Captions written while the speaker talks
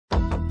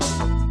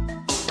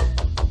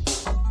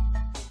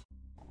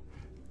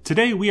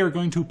Today we are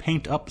going to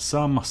paint up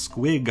some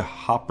squig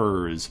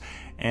hoppers,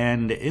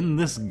 and in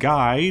this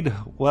guide,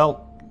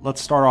 well, let's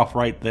start off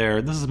right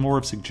there. This is more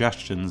of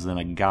suggestions than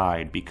a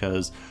guide,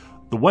 because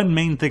the one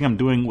main thing I'm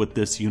doing with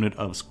this unit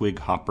of squig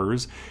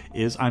hoppers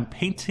is I'm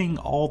painting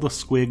all the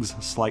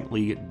squigs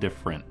slightly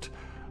different,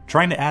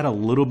 trying to add a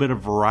little bit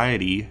of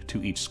variety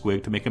to each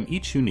squig to make them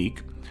each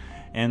unique.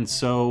 And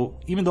so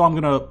even though I'm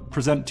going to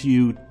present to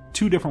you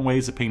two different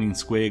ways of painting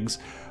squigs,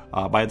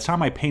 by the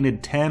time I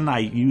painted 10, I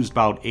used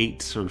about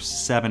 8 or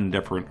 7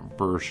 different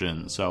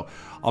versions. So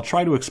I'll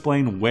try to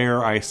explain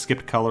where I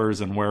skipped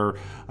colors and where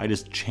I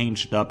just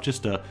changed it up,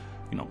 just to,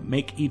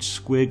 make each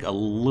squig a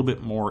little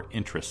bit more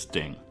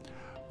interesting.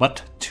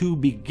 But to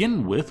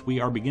begin with, we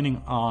are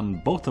beginning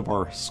on both of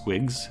our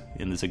squigs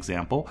in this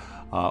example,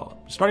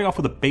 starting off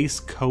with a base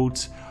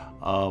coat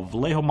of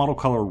Vallejo Model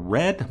Color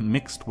Red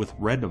mixed with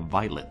Red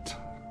Violet.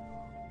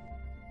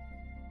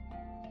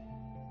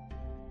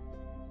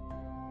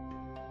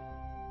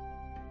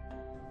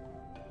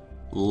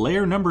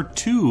 Layer number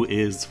 2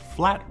 is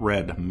Flat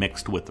Red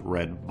mixed with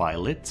Red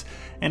Violet,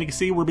 and you can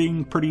see we're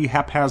being pretty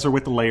haphazard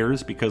with the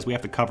layers because we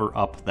have to cover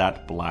up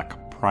that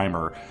black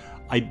primer.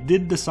 I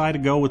did decide to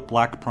go with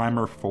black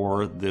primer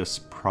for this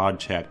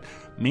project,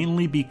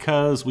 mainly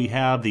because we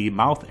have the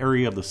mouth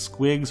area of the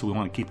squigs. We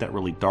want to keep that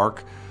really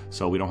dark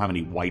so we don't have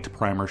any white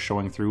primer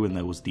showing through in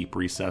those deep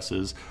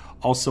recesses.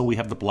 Also, we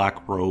have the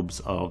black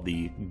robes of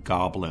the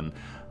goblin.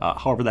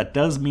 However, that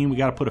does mean we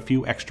got to put a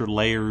few extra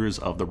layers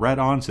of the red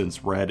on,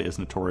 since red is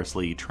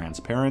notoriously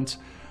transparent.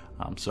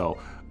 So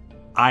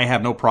I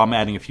have no problem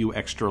adding a few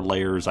extra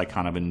layers. I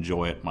kind of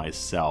enjoy it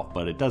myself,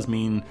 but it does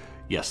mean,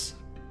 yes,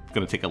 it's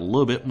going to take a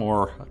little bit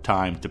more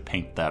time to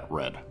paint that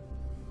red.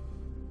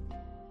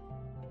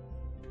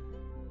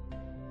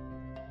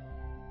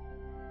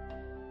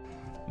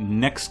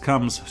 Next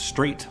comes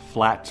straight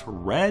flat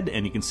red,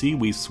 and you can see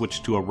we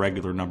switched to a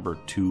regular number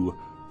 2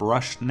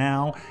 brush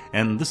now,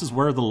 and this is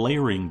where the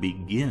layering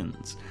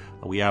begins.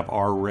 We have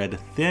our red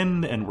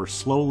thinned, and we're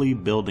slowly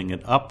building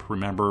it up.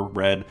 Remember,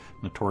 red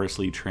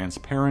notoriously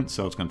transparent,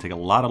 so it's going to take a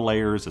lot of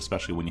layers,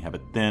 especially when you have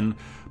it thin,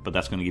 but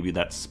that's going to give you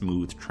that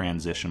smooth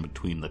transition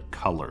between the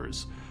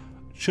colors.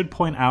 Should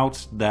point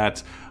out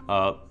that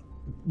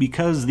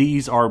because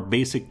these are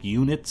basic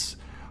units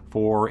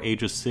for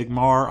Age of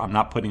Sigmar, I'm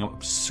not putting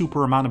a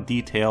super amount of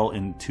detail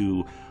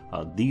into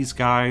these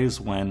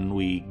guys. When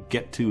we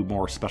get to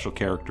more special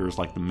characters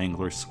like the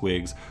Mangler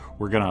Squigs,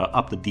 we're going to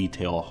up the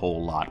detail a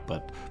whole lot,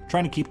 but I'm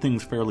trying to keep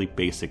things fairly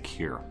basic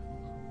here.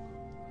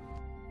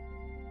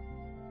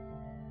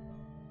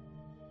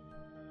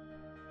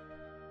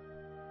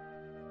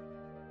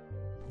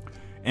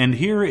 And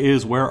here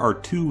is where our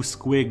two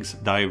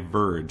squigs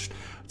diverged.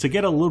 To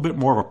get a little bit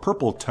more of a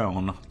purple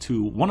tone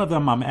to one of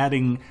them, I'm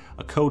adding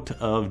a coat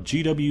of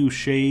GW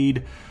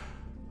shade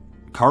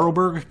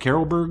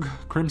Carroburg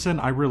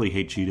Crimson. I really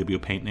hate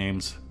GW paint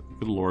names,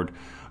 good lord.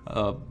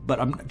 But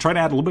I'm trying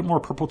to add a little bit more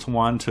purple to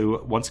one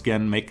to, once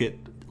again, make it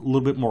a little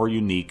bit more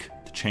unique,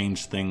 to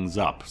change things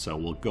up. So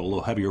we'll go a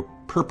little heavier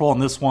purple on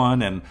this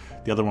one, and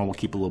the other one will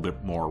keep a little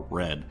bit more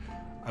red.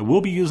 I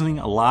will be using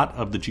a lot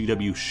of the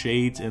GW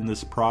shades in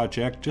this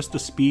project just to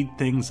speed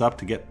things up,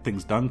 to get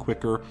things done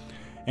quicker,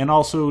 and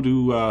also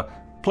to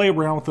play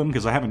around with them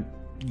because I haven't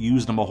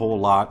used them a whole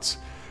lot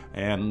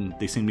and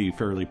they seem to be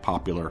fairly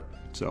popular.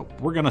 So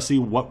we're going to see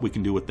what we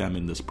can do with them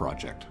in this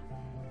project.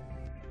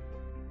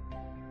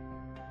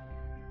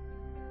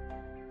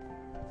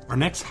 Our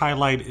next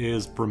highlight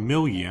is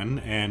Vermillion,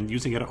 and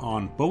using it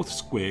on both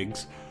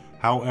squigs.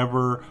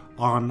 However,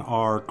 on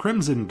our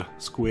crimsoned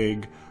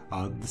squig,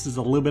 this is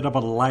a little bit of a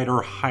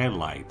lighter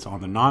highlight.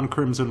 On the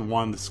non-crimson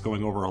one, this is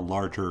going over a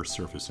larger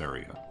surface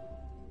area.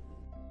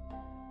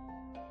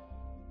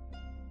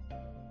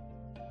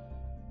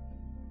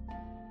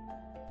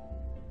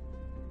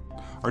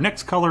 Our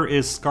next color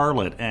is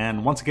Scarlet,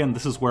 and once again,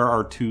 this is where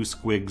our two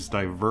squigs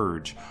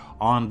diverge.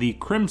 On the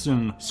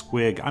crimson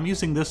squig, I'm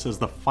using this as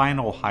the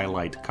final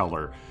highlight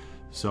color.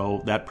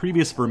 So that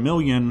previous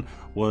Vermillion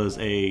was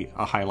a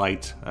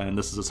highlight, and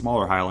this is a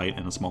smaller highlight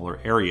in a smaller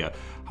area.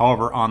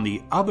 However, on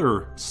the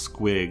other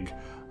squig,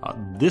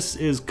 this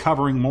is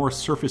covering more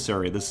surface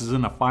area. This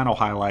isn't a final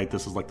highlight,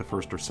 this is like the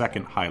first or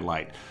second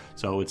highlight.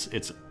 So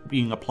it's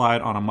being applied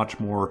on a much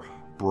more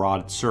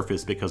broad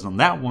surface, because on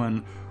that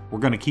one, we're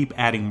going to keep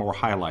adding more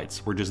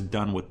highlights. We're just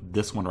done with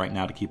this one right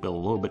now to keep it a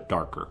little bit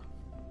darker.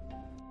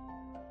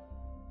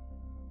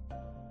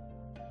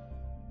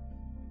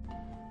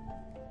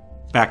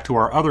 Back to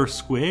our other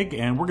squig,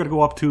 and we're going to go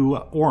up to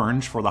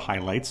orange for the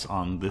highlights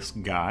on this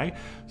guy.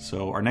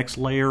 So our next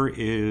layer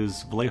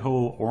is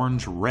Vallejo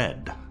Orange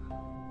Red.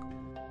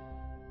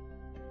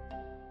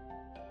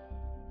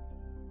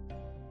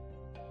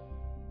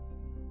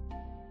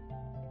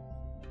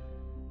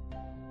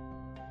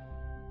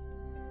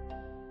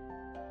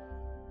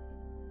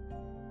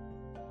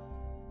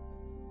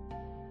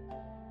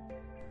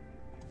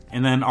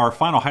 And then our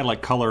final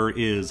highlight color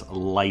is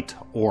Light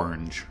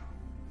Orange.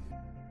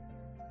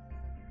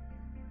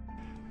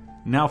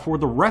 Now for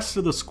the rest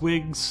of the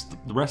squigs,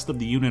 the rest of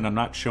the unit I'm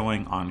not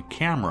showing on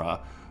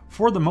camera.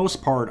 For the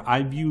most part,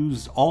 I've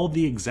used all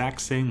the exact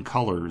same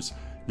colors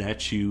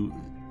that you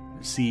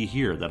see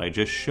here that I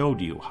just showed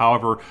you.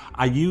 However,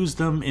 I used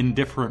them in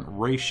different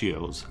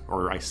ratios,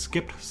 or I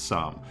skipped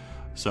some.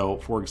 So,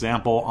 for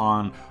example,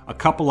 on a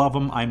couple of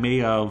them, I may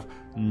have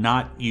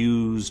not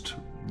used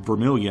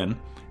Vermillion,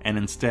 and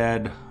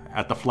instead,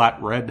 at the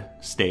Flat Red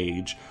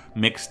stage,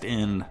 mixed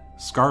in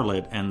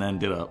Scarlet, and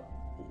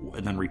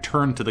then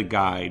returned to the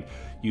guide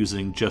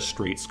using just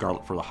straight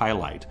Scarlet for the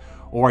highlight.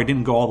 Or I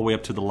didn't go all the way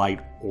up to the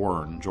Light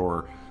Orange,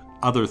 or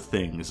other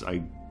things.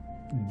 I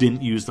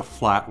didn't use the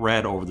Flat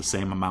Red over the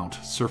same amount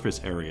surface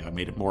area. I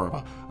made it more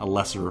of a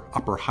lesser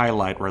upper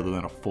highlight rather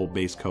than a full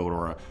base coat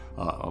or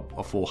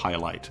a full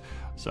highlight.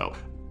 So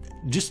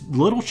just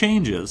little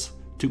changes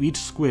to each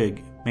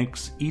squig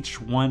makes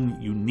each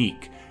one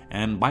unique.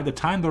 And by the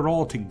time they're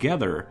all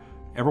together,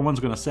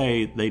 everyone's going to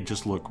say they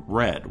just look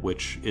red,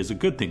 which is a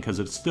good thing because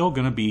it's still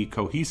going to be a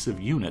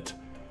cohesive unit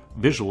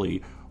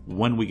visually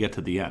when we get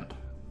to the end.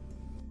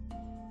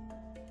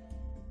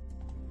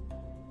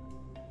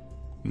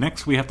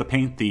 Next, we have to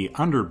paint the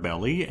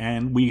underbelly,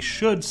 and we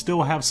should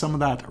still have some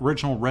of that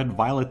original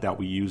red-violet that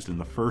we used in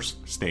the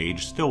first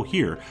stage still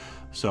here.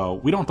 So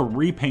we don't have to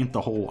repaint the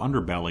whole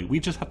underbelly,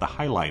 we just have to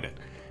highlight it.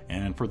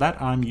 And for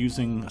that, I'm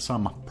using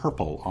some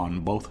purple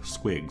on both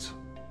squigs.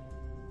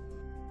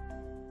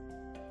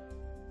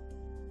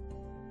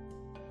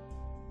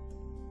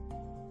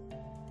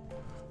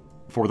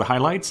 For the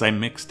highlights, I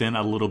mixed in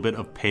a little bit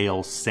of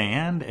pale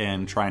sand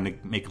and trying to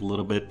make a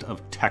little bit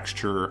of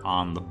texture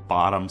on the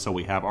bottom so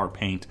we have our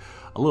paint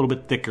a little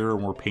bit thicker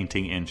and we're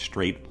painting in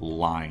straight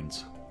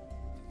lines.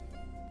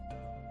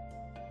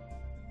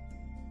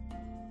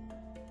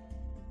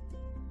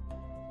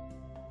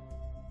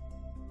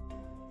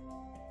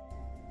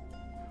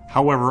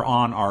 However,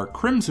 on our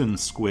crimson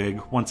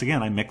squig, once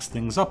again I mixed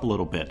things up a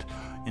little bit.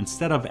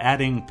 Instead of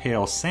adding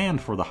pale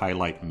sand for the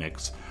highlight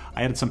mix,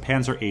 I added some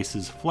Panzer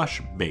Ace's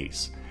flesh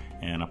base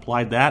and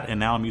applied that, and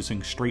now I'm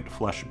using straight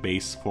flesh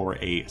base for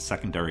a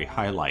secondary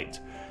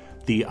highlight.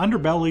 The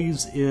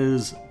underbellies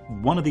is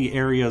one of the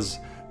areas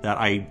that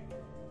I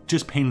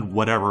just painted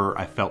whatever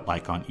I felt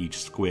like on each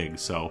squig.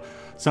 So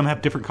some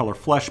have different color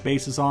flesh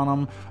bases on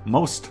them.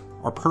 Most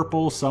are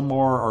purple, some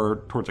more are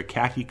towards a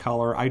khaki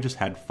color. I just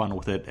had fun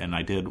with it and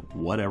I did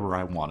whatever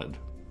I wanted.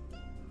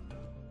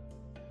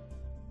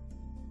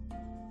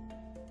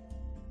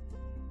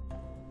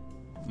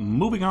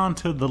 Moving on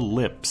to the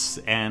lips,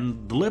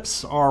 and the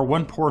lips are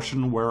one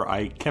portion where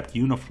I kept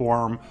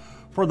uniform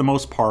for the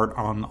most part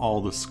on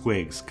all the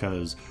squigs,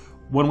 because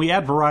when we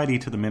add variety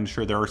to the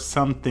miniature, there are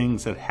some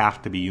things that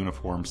have to be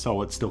uniform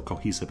so it's still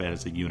cohesive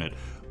as a unit,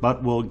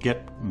 but we'll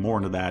get more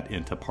into that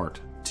into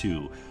part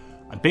 2.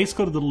 I base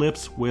coated the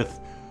lips with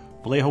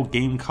Vallejo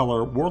Game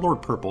Color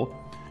Warlord Purple,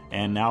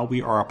 and now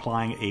we are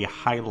applying a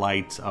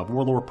highlight of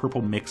Warlord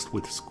Purple mixed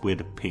with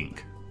Squid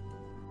Pink.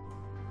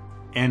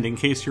 And in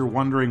case you're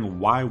wondering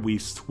why we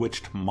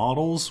switched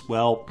models,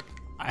 well,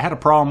 I had a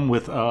problem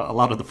with a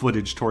lot of the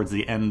footage towards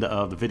the end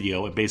of the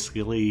video, and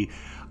basically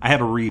I had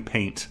to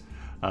repaint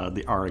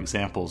our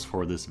examples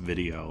for this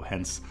video.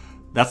 Hence,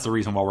 that's the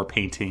reason why we're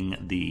painting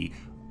the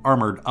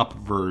armored up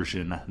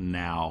version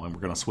now, and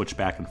we're going to switch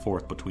back and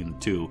forth between the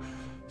two.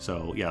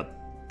 So yeah,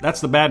 that's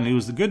the bad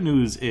news. The good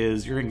news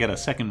is you're going to get a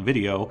second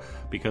video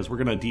because we're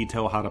going to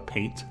detail how to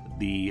paint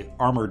the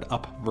armored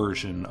up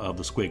version of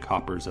the squig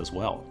hoppers as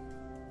well.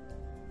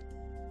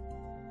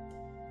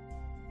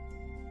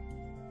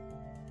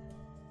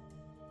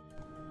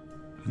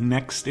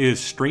 Next is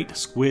straight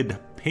Squid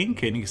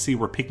Pink, and you can see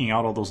we're picking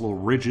out all those little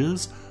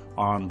ridges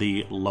on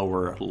the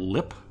lower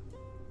lip.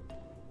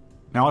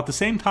 Now at the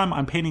same time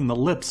I'm painting the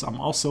lips, I'm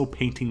also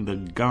painting the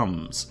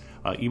gums,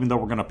 even though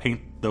we're going to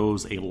paint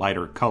those a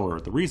lighter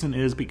color. The reason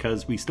is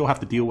because we still have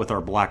to deal with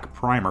our black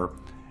primer,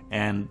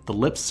 and the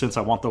lips, since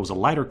I want those a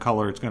lighter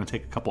color, it's going to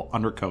take a couple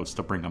undercoats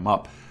to bring them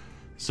up.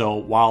 So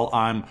while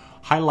I'm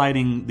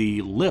highlighting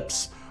the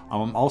lips,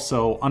 I'm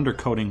also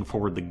undercoating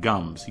for the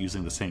gums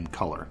using the same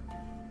color.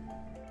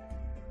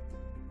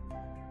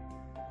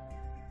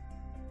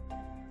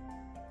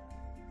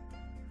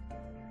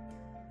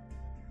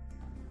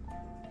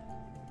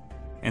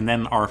 And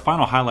then our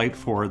final highlight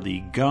for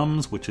the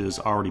gums, which is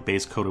already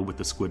base coated with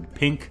the Squid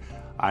Pink.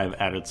 I've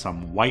added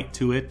some white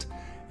to it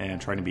and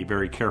trying to be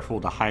very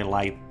careful to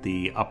highlight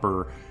the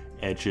upper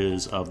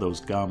edges of those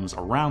gums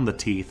around the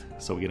teeth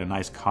so we get a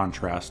nice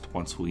contrast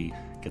once we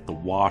get the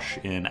wash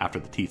in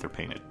after the teeth are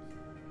painted.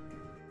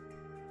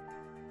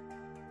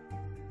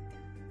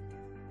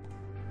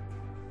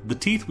 The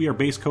teeth we are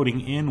base coating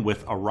in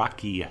with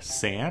Iraqi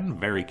sand,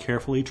 very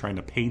carefully trying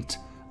to paint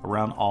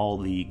around all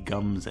the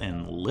gums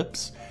and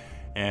lips.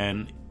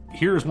 And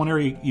here's one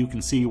area you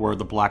can see where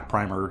the black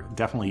primer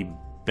definitely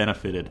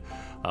benefited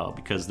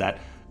because that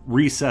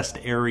recessed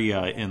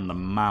area in the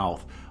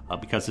mouth,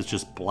 because it's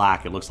just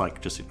black, it looks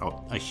like just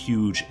a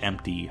huge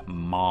empty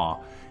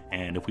maw.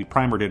 And if we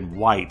primered in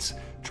white,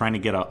 trying to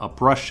get a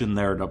brush in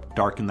there to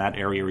darken that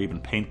area or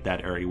even paint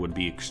that area would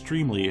be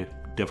extremely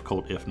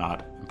difficult, if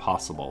not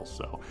impossible.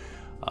 So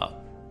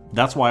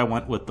that's why I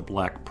went with the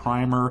black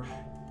primer.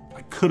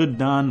 I could have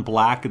done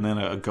black and then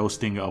a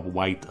ghosting of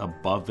white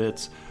above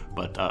it,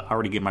 but I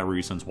already gave my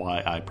reasons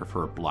why I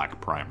prefer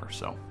black primer,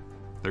 so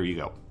there you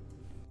go.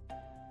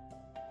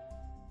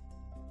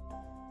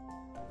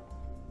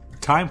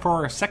 Time for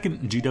our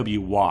second GW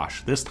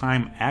wash, this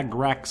time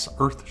Agrax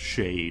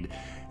Earthshade,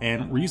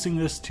 and we're using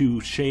this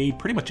to shade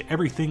pretty much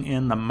everything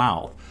in the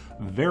mouth.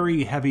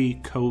 Very heavy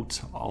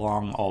coat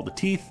along all the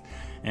teeth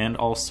and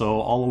also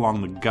all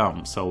along the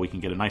gums, so we can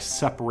get a nice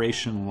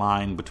separation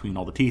line between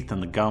all the teeth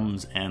and the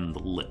gums and the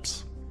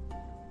lips.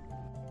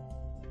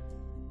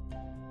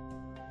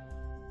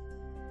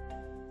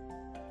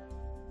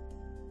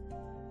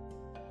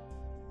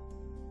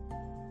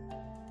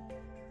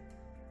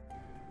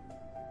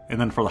 And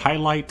then for the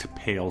highlight,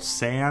 pale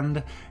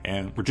sand,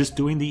 and we're just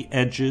doing the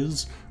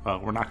edges.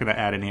 We're not going to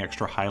add any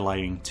extra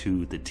highlighting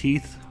to the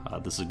teeth.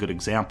 This is a good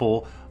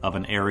example of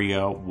an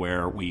area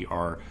where we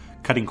are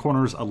cutting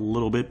corners a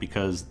little bit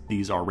because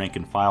these are rank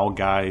and file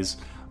guys.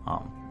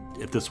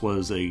 If this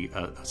was a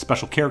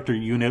special character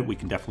unit, we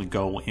can definitely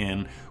go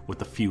in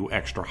with a few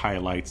extra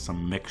highlights,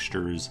 some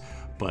mixtures,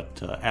 but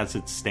as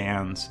it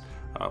stands,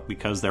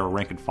 because they're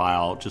rank and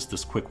file, just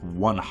this quick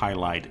one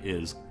highlight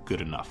is good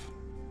enough.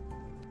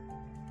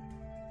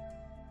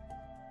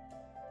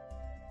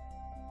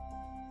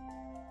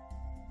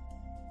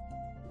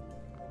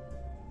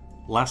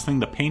 Last thing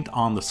to paint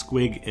on the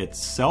squig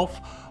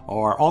itself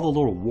are all the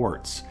little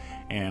warts.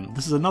 And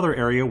this is another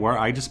area where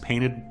I just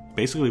painted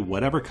basically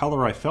whatever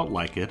color I felt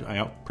like it.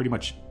 I pretty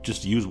much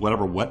just used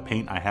whatever wet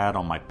paint I had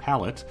on my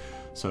palette.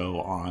 So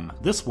on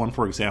this one,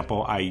 for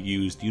example, I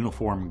used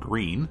uniform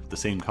green, the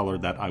same color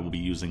that I will be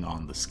using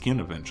on the skin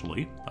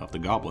eventually of the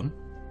goblin.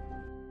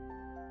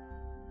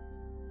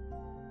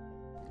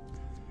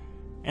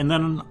 And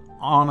then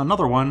on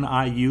another one,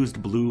 I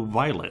used blue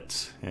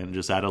violet and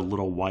just added a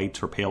little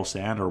white or pale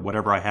sand or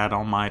whatever I had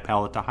on my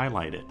palette to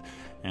highlight it.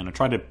 And I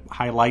tried to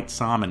highlight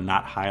some and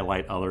not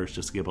highlight others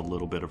just to give a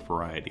little bit of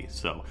variety.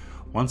 So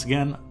once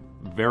again,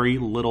 very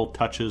little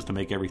touches to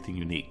make everything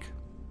unique.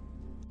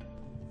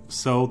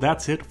 So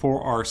that's it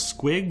for our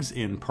squigs.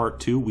 In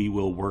part 2, we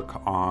will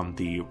work on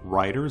the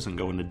riders and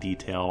go into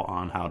detail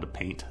on how to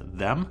paint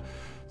them.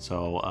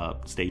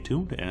 So stay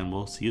tuned and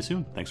we'll see you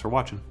soon. Thanks for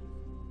watching.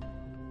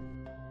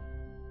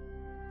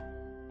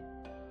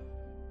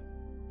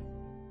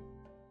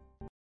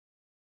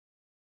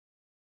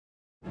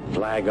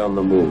 Flag on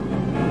the moon.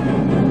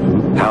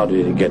 How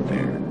did it get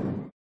there?